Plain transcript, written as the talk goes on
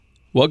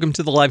Welcome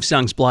to the Live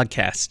Songs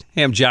blogcast.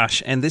 Hey, I'm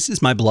Josh, and this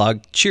is my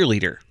blog,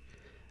 Cheerleader.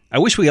 I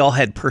wish we all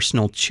had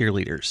personal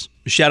cheerleaders.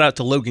 Shout out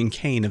to Logan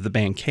Kane of the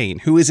band Kane,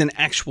 who is an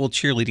actual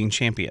cheerleading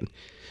champion.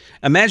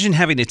 Imagine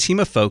having a team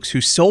of folks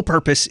whose sole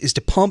purpose is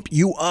to pump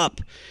you up,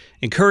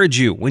 encourage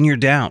you when you're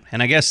down,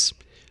 and I guess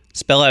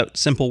spell out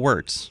simple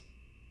words.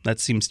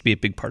 That seems to be a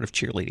big part of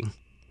cheerleading.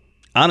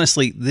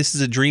 Honestly, this is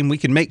a dream we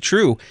can make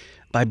true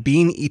by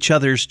being each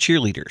other's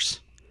cheerleaders.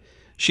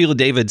 Sheila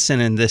David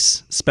sent in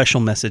this special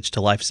message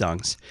to Life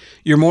Songs.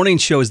 Your morning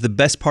show is the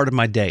best part of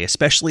my day,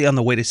 especially on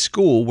the way to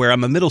school where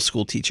I'm a middle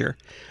school teacher.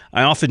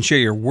 I often share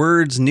your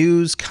words,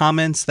 news,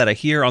 comments that I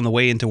hear on the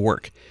way into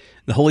work.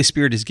 The Holy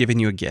Spirit has given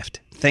you a gift.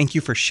 Thank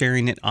you for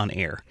sharing it on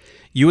air.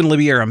 You and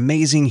Libby are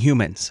amazing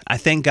humans. I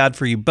thank God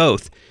for you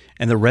both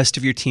and the rest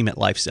of your team at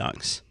Life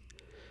Songs.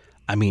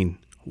 I mean,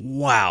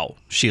 wow,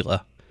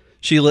 Sheila.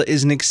 Sheila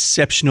is an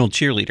exceptional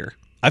cheerleader.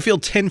 I feel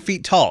 10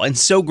 feet tall and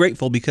so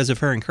grateful because of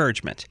her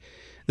encouragement.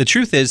 The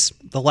truth is,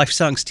 the Life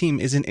Songs team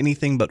isn't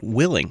anything but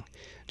willing.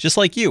 Just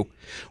like you.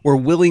 We're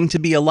willing to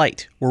be a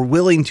light. We're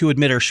willing to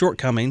admit our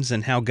shortcomings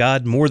and how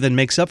God more than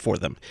makes up for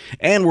them.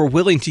 And we're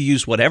willing to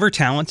use whatever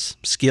talents,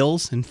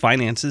 skills, and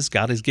finances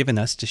God has given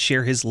us to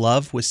share His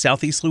love with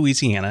Southeast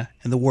Louisiana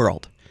and the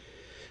world.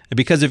 And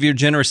because of your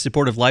generous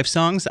support of Life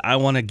Songs, I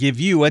want to give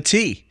you a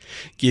T,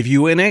 give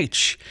you an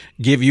H,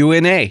 give you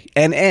an A,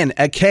 an N,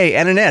 a K,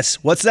 and an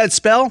S. What's that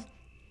spell?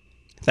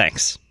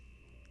 Thanks.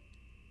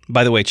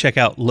 By the way, check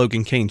out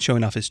Logan Kane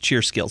showing off his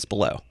cheer skills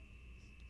below.